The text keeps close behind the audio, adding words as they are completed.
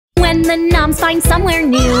When the noms find somewhere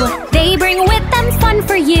new, they bring with them fun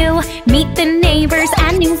for you. Meet the neighbors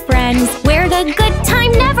and new friends, where the good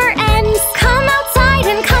time never ends. Come outside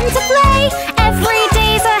and come to play. Every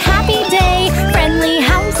day's a happy day. Friendly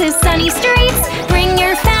houses, sunny streets. Bring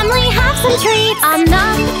your family, have some treats. Om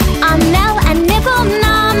Nom, Om Nelle and Nibble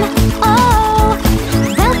Nom. Oh,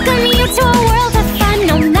 welcome you to a world of fun,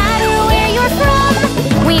 no matter where you're from.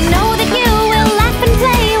 We know that you will laugh and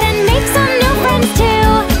play and make some new friends too.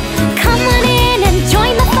 Come on in and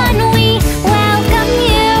join the fun, we welcome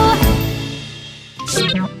you.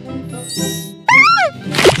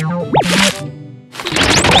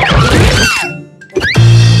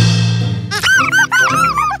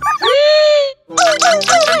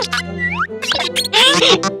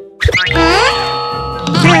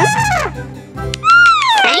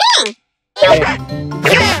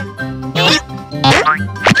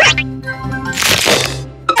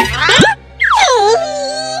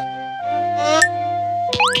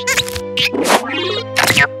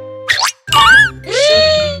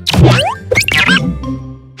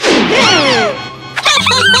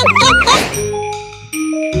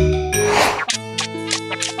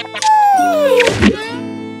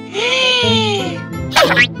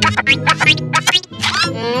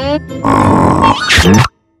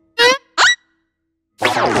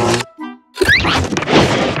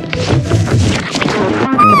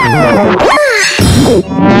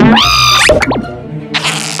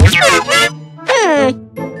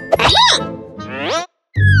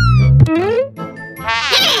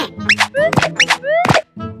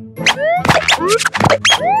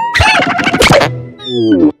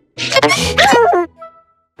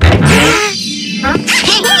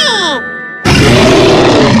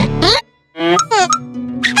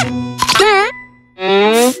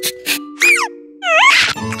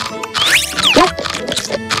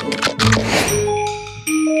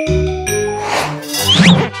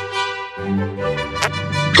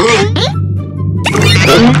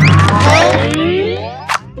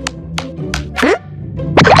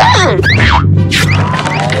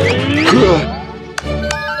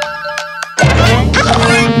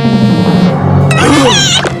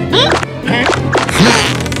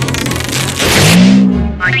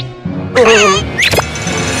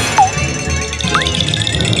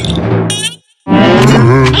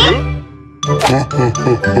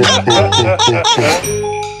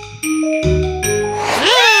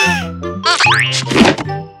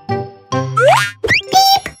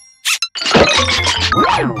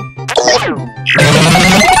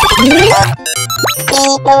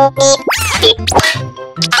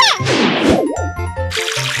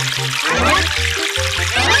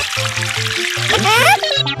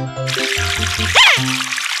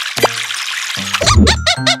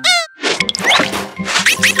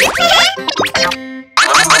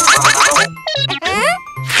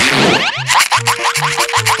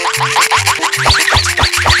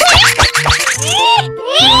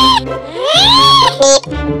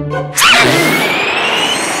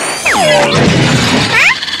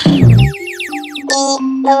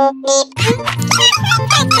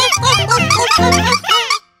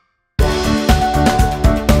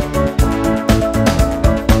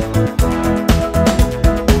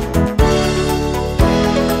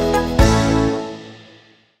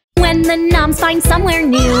 When the noms find somewhere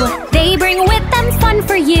new, they bring with them fun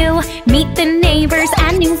for you. Meet the neighbors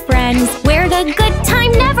and new friends, where the good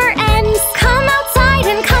time never ends. Come outside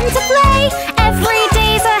and come to play. Every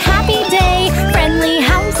day's a happy day. Friendly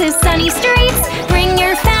houses, sunny streets. Bring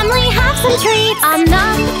your family, have some treats. Om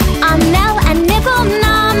Nom, Om Nelle and Nibble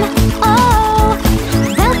Nom. Oh,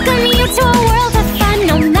 welcome you to a world of fun,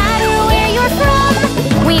 no matter where you're from.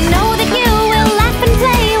 We know that you will laugh and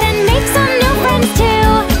play and make some new friends too.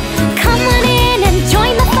 Come on in and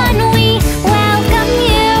join the fun, we welcome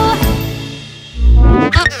you.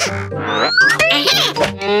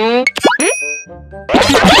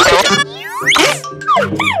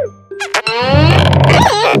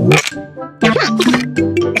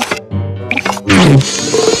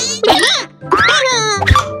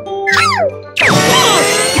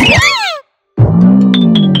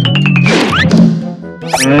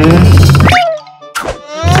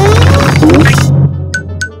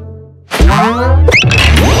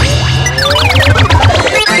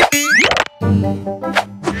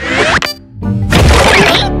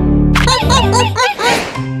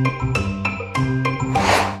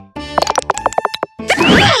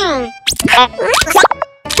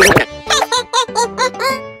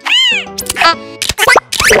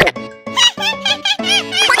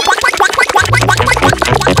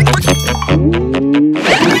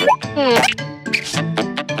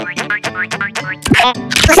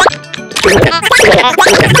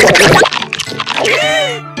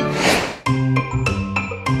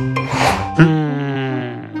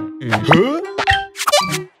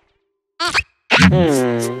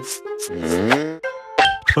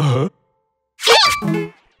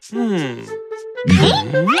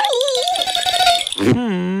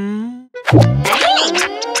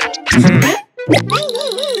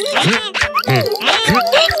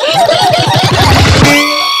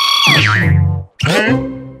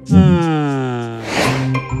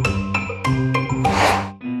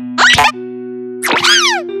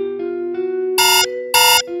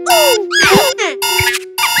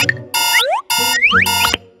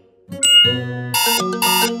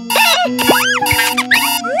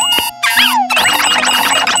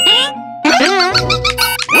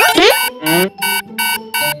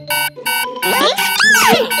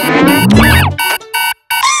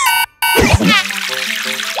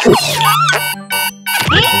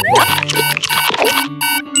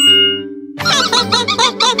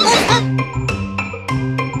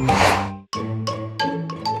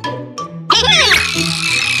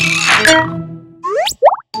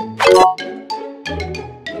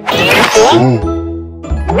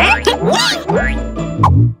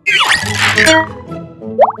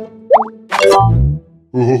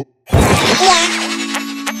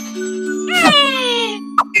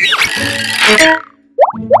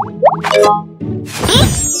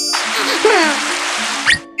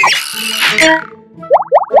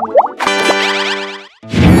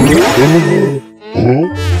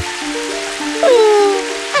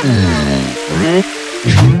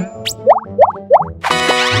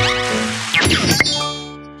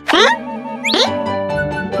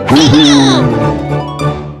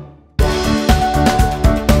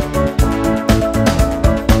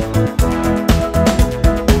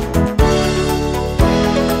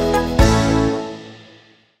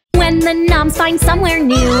 When the noms find somewhere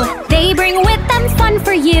new, they bring with them fun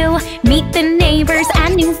for you. Meet the neighbors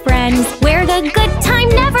and new friends, where the good time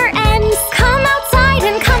never ends. Come outside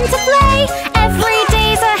and come to play. Every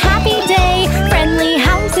day's a happy day. Friendly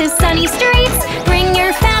houses, sunny streets. Bring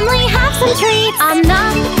your family, have some treats. Om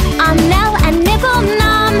Nom, Om Nelle, and Nibble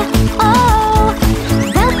Nom. Oh,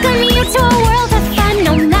 welcome you to a world of fun,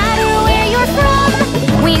 no matter where you're from.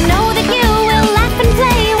 We know that you will laugh and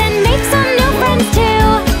play and make some new friends too.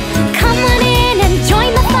 Come on in and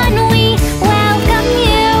join the fun, we welcome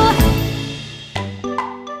you.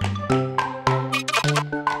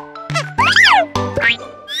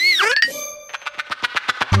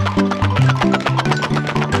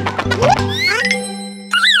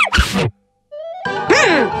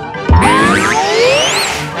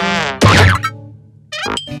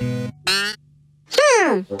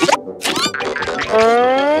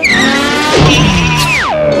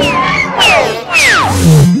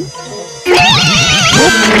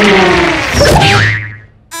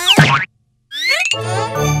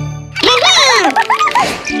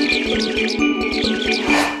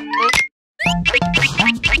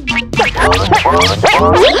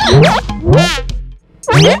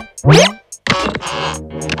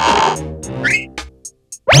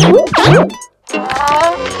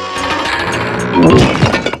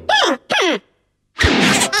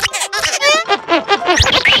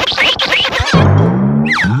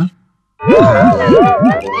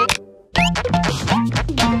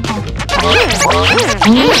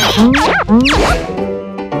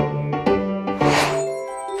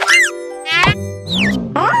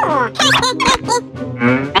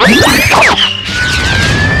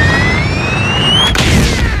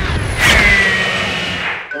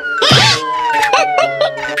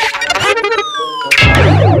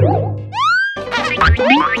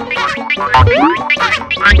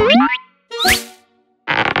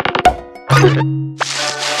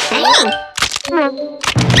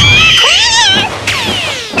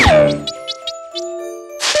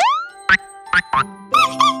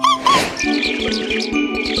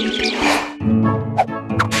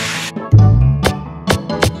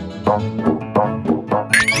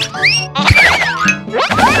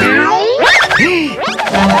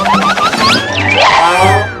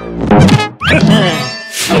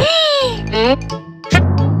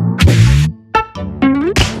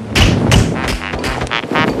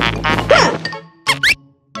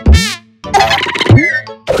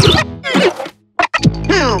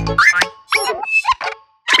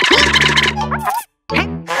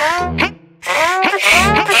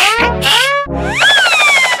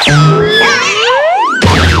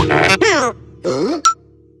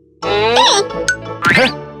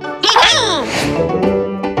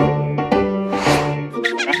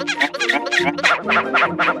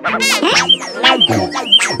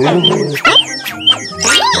 When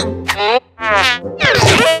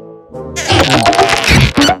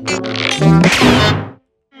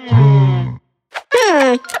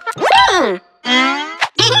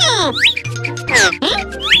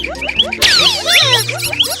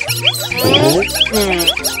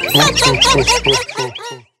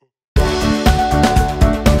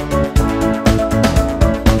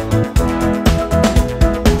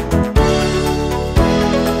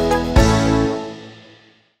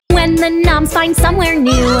the noms find somewhere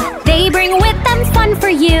new, they bring with them fun for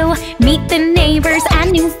you. Meet the neighbors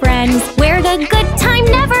and new friends, where the good time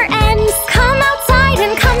never ends. Come outside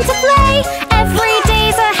and come to play. Every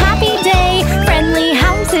day's a happy day. Friendly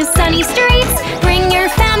houses, sunny streets. Bring your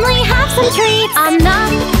family, have some treats. Om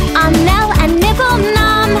Nom, Om Nelle, and Nibble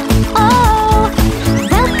Nom. Oh,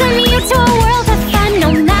 welcome you to a world of fun,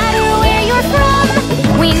 no matter where you're from.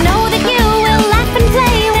 We know that you will laugh and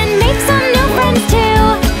play and make some new friends too.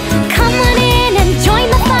 Come on in and join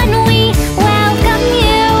the fun, we welcome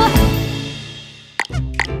you.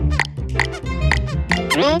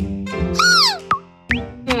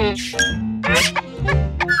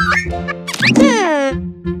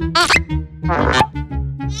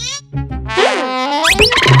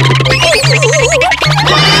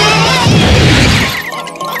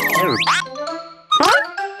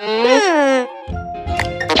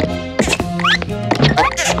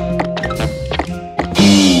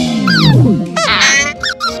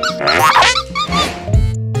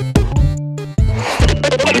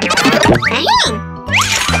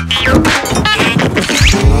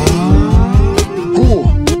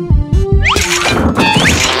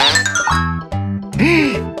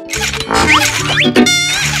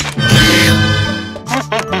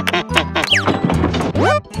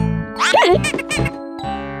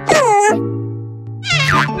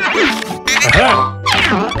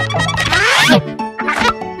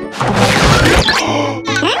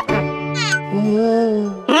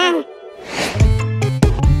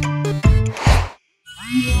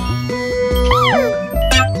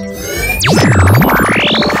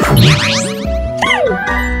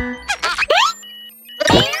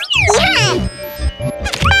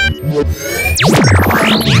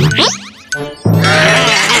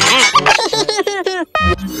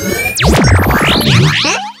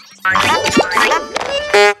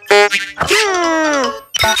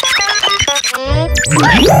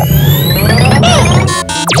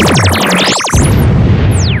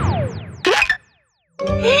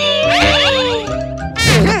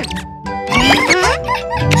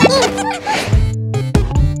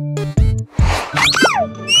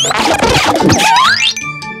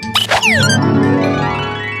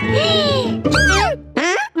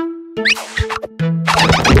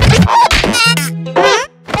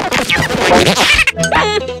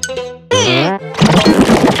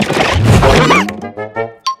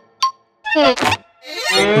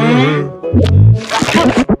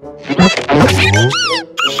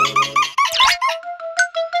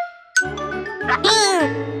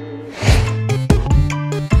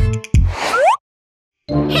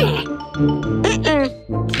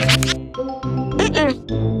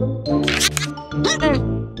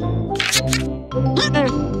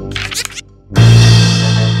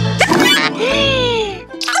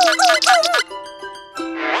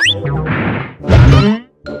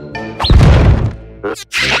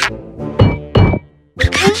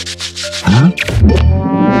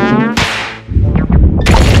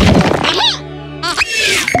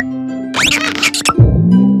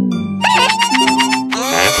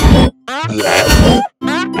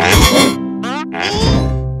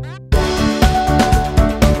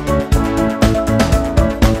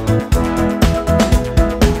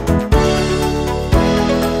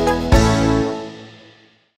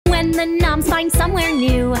 When the noms find somewhere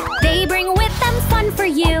new, they bring with them fun for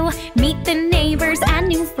you. Meet the neighbors and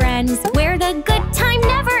new friends, where the good time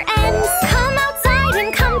never ends. Come outside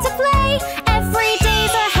and come to play. Every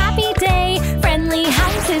day's a happy day. Friendly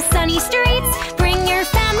houses, sunny streets. Bring your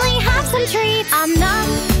family, have some treats. Om Nom,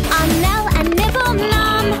 Om Nelle, and Nibble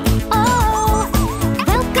Nom. Oh,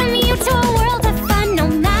 welcome you to a world of fun, no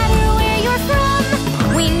matter where you're from.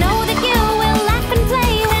 We know that you will laugh and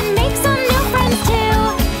play and make some new friends too.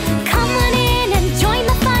 Come on in and join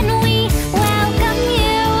the fun, we welcome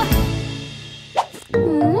you.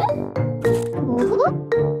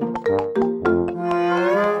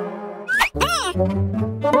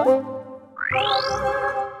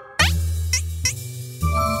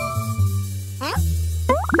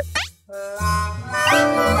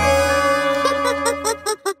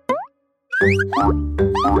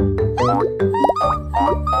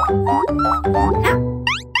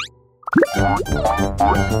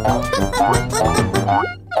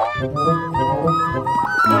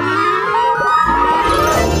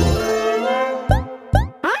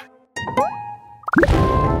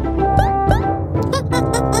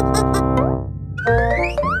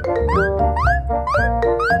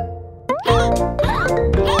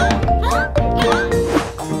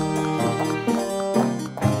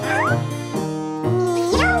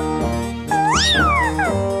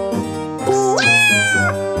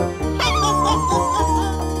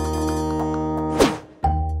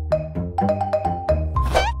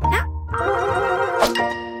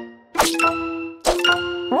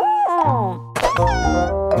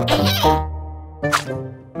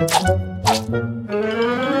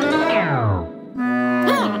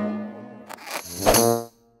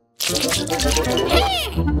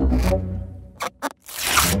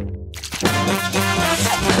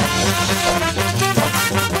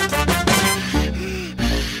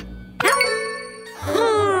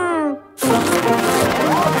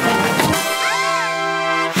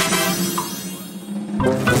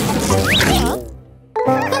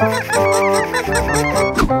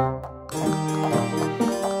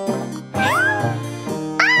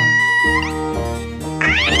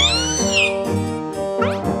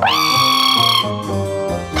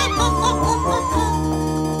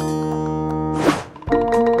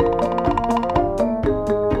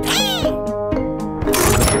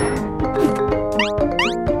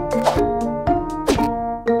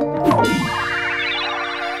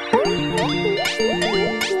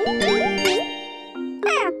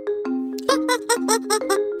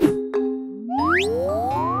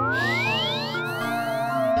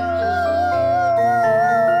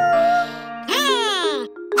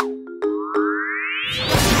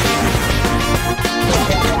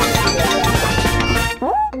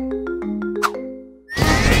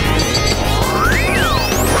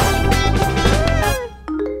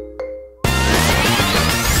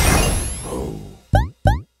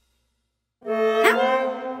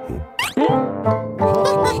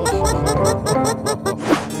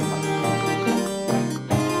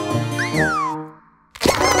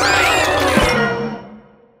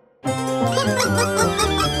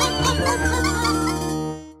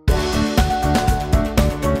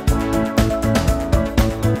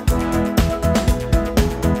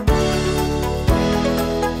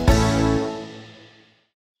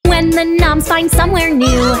 The noms find somewhere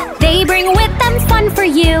new. They bring with them fun for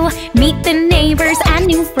you. Meet the neighbors and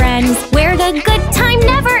new friends, where the good time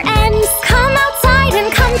never ends. Come outside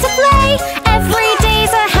and come to play. Every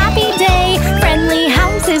day's a happy day. Friendly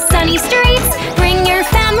houses, sunny streets. Bring your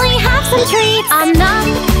family, have some treats. Om Nom,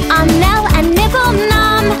 Om Nelle, and Nibble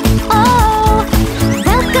Nom. Oh,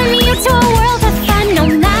 welcome you to a world of fun, no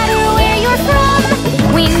matter where you're from.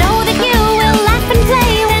 We know that you will laugh and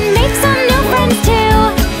play and make some new friends too.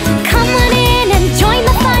 Come on in and join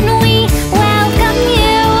the fun, we welcome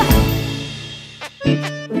you.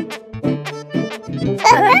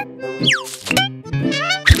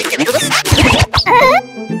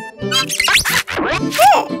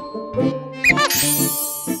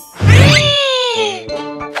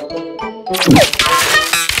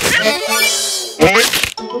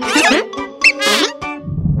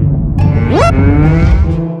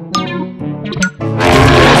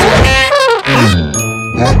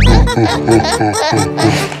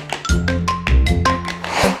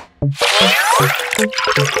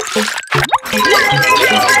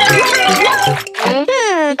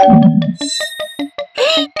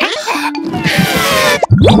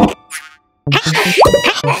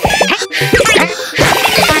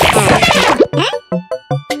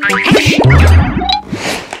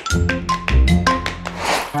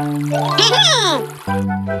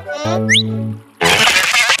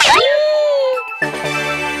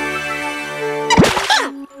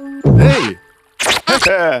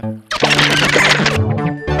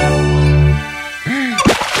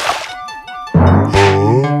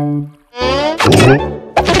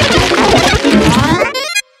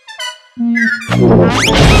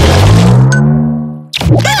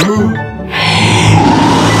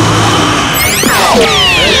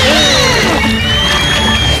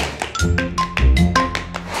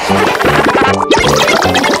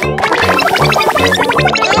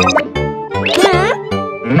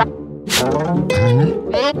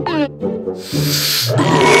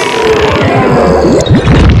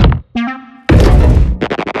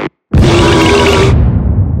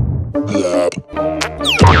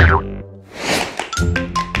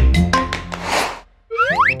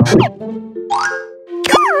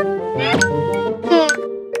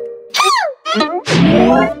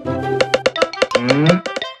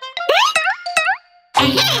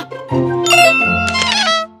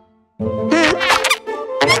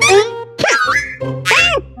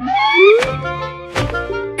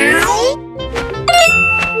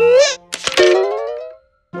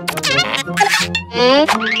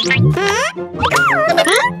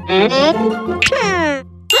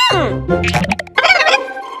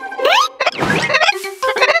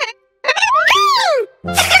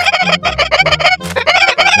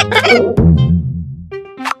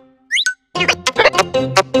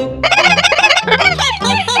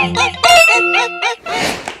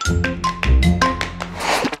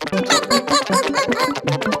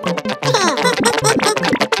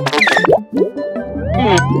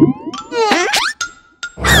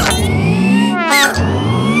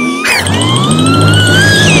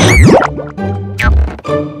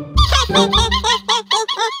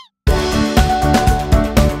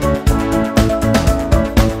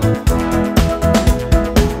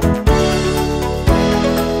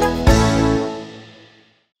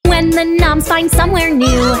 Find somewhere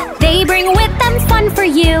new. They bring with them fun for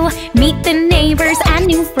you. Meet the neighbors and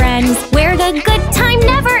new friends, where the good time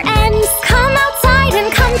never ends. Come outside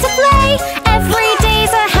and come to play. Every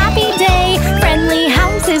day's a happy day. Friendly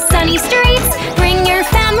houses, sunny streets. Bring your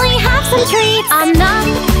family, have some treats. Om Nom,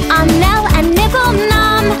 Om Nelle and Nibble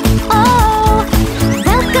Nom. Oh,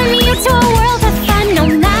 welcome you to a world of fun, no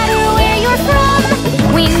matter where you're from.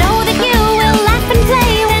 We know that you will laugh and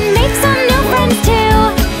play and make some new friends too.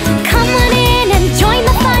 Come on in and join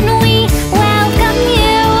the fun, we welcome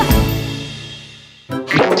you.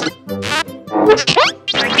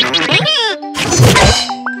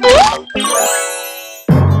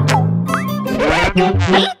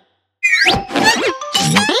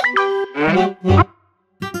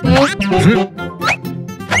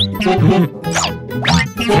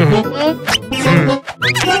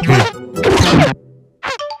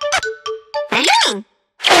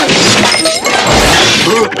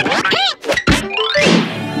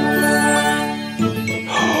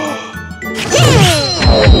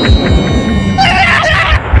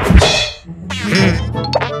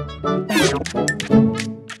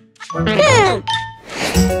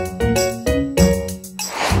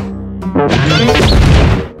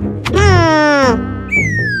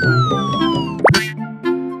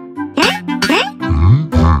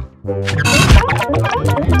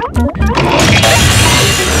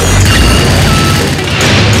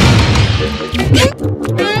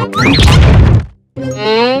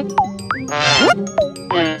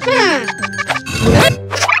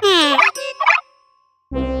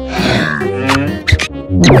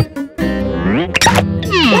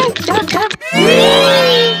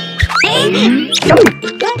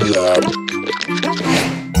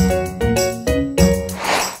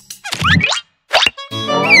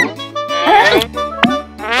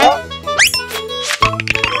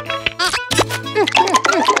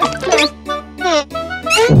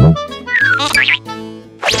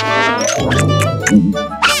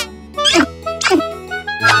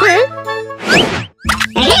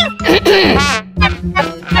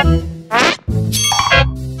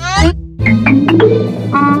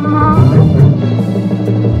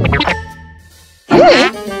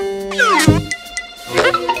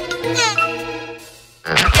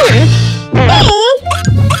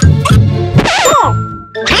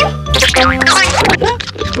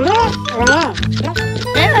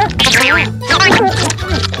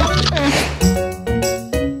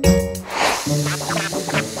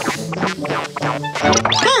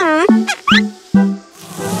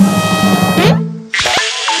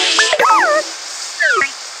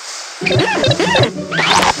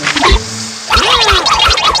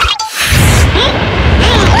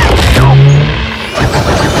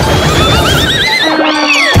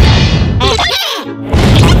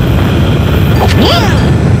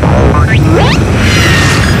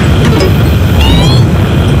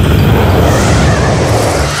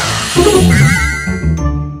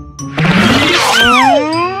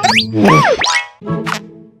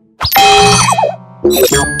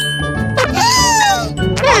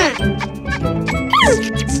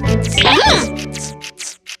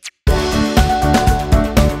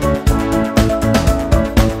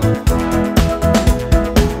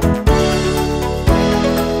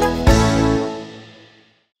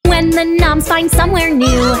 Find somewhere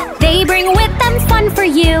new. They bring with them fun for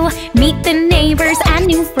you. Meet the neighbors and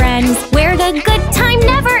new friends, where the good time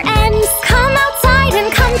never ends. Come outside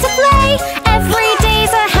and come to play. Every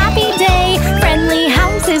day's a happy day. Friendly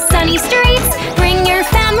houses, sunny streets. Bring your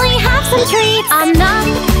family, have some treats. Om Nom,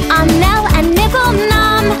 Om Nelle and Nibble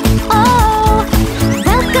Nom. Oh,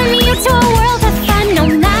 welcome you to a world of fun, no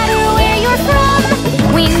matter where you're from.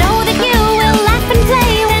 We know that you will laugh and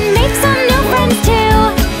play and make some new friends too.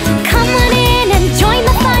 Come on in and join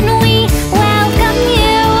the fun, we welcome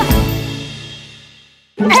you.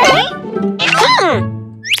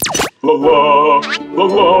 La la, la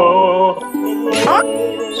la.